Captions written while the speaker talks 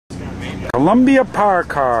Columbia Par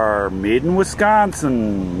Car, made in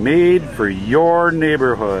Wisconsin, made for your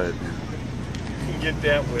neighborhood. You can get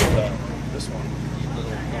that with this one.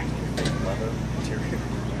 Leather interior.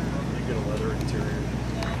 You get a leather interior.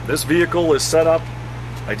 This vehicle is set up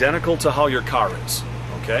identical to how your car is.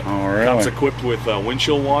 Okay. Oh, really? It comes equipped with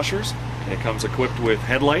windshield washers. It comes equipped with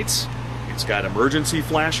headlights. It's got emergency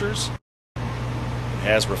flashers. It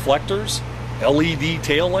has reflectors, LED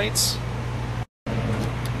taillights.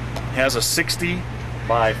 Has a 60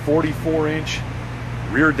 by 44 inch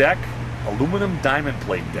rear deck, aluminum diamond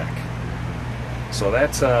plate deck. So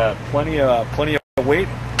that's plenty of weight.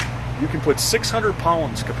 You can put 600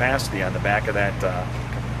 pounds capacity on the back of that deck.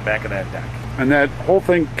 And that whole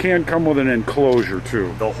thing can come with an enclosure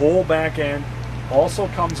too. The whole back end also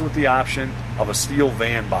comes with the option of a steel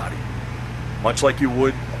van body, much like you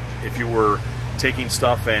would if you were taking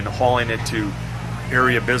stuff and hauling it to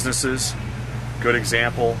area businesses. Good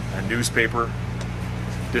example, a newspaper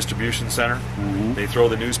distribution center. Mm-hmm. They throw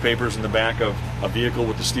the newspapers in the back of a vehicle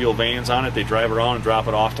with the steel vans on it. They drive around and drop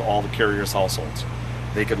it off to all the carriers' households.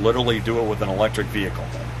 They could literally do it with an electric vehicle.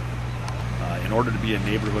 In order to be a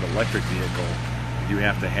neighborhood electric vehicle, you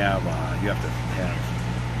have to have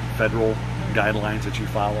federal guidelines that you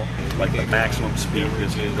follow. Like the maximum speed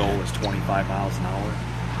this can go is 25 miles an hour.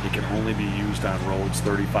 It can only be used on roads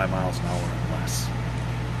 35 miles an hour and less.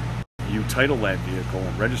 You title that vehicle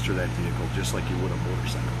and register that vehicle just like you would a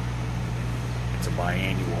motorcycle. It's a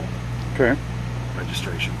biannual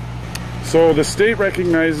registration. So the state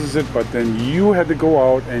recognizes it, but then you had to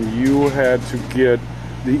go out and you had to get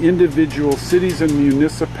the individual cities and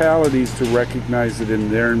municipalities to recognize it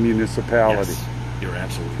in their municipality. Yes, you're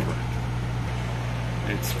absolutely correct.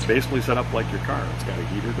 It's basically set up like your car. It's got a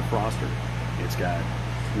heater defroster. It's got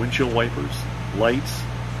windshield wipers, lights,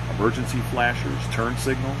 emergency flashers, turn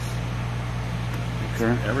signals.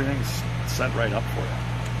 Everything's set right up for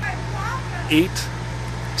you. 8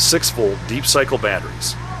 6-volt deep cycle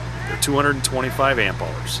batteries. They're 225 amp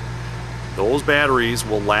hours. Those batteries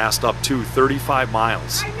will last up to 35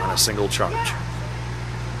 miles on a single charge.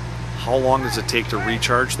 How long does it take to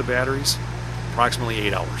recharge the batteries? Approximately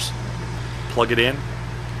 8 hours. Plug it in,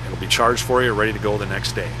 it'll be charged for you, ready to go the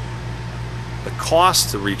next day. The cost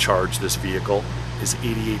to recharge this vehicle is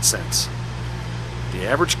 88 cents. The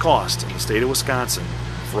average cost in the state of Wisconsin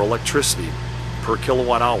for electricity per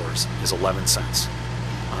kilowatt hours is 11 cents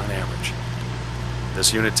on average.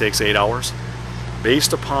 This unit takes 8 hours.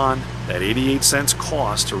 Based upon that 88 cents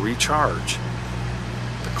cost to recharge,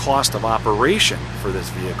 the cost of operation for this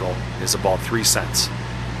vehicle is about 3 cents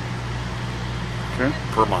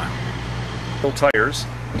per mile. Tires,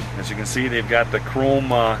 as you can see, they've got the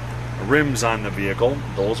chrome rims on the vehicle.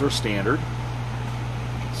 Those are standard.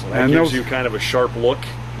 So that gives you kind of a sharp look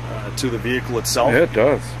to the vehicle itself. Yeah, it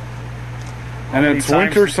does. And it's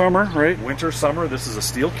winter, summer, right? Winter, summer. This is a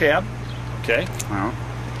steel cab. Okay. Wow.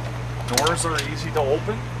 Doors are easy to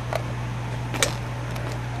open.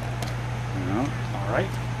 Yeah. All right.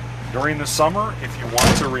 During the summer, if you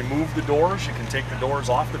want to remove the doors, you can take the doors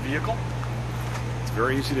off the vehicle. It's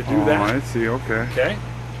very easy to do that. Oh, I see. Okay. Okay.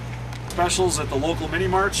 Specials at the local mini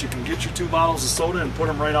marts. You can get your 2 bottles of soda and put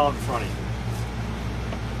them right out in front of you.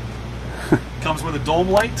 Comes with a dome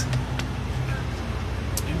light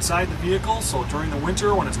inside the vehicle, so during the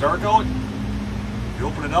winter when it's dark out, you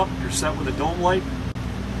open it up, you're set with a dome light.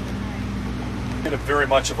 Get a very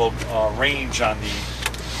much of a range on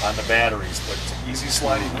the batteries, but easy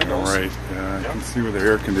sliding windows. All right, I can see where the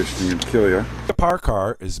air conditioning would kill you. The Par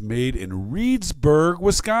Car is made in Reedsburg,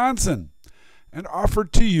 Wisconsin, and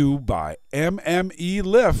offered to you by MME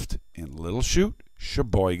Lift in Little Chute,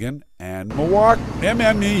 Sheboygan, and Milwaukee.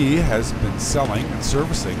 MME has been selling and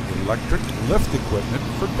servicing electric lift equipment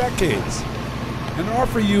for decades and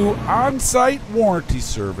offer you on-site warranty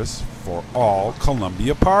service for all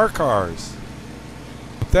Columbia Par Cars.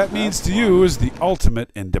 What that means to you is the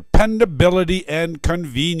ultimate in dependability and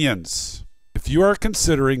convenience. If you are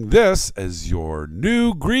considering this as your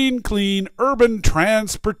new green, clean urban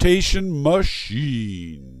transportation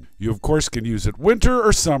machine, you of course can use it winter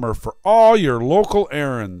or summer for all your local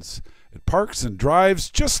errands. It parks and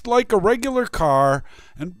drives just like a regular car,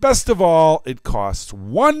 and best of all, it costs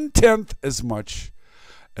 1/10 as much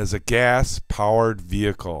as a gas-powered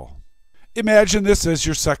vehicle. Imagine this as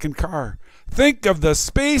your second car. Think of the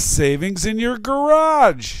space savings in your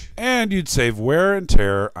garage. And you'd save wear and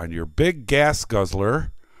tear on your big gas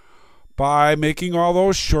guzzler by making all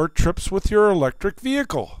those short trips with your electric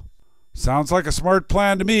vehicle. Sounds like a smart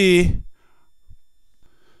plan to me.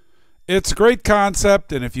 It's a great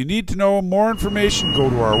concept, and if you need to know more information, go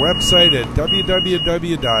to our website at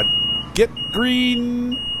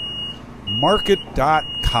www.getgreen.com.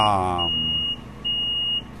 getgreenmarket.com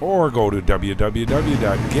or go to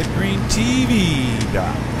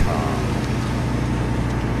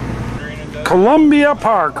www.getgreentv.com. Columbia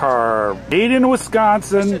Park Car, made in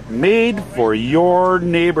Wisconsin, made for your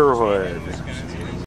neighborhood.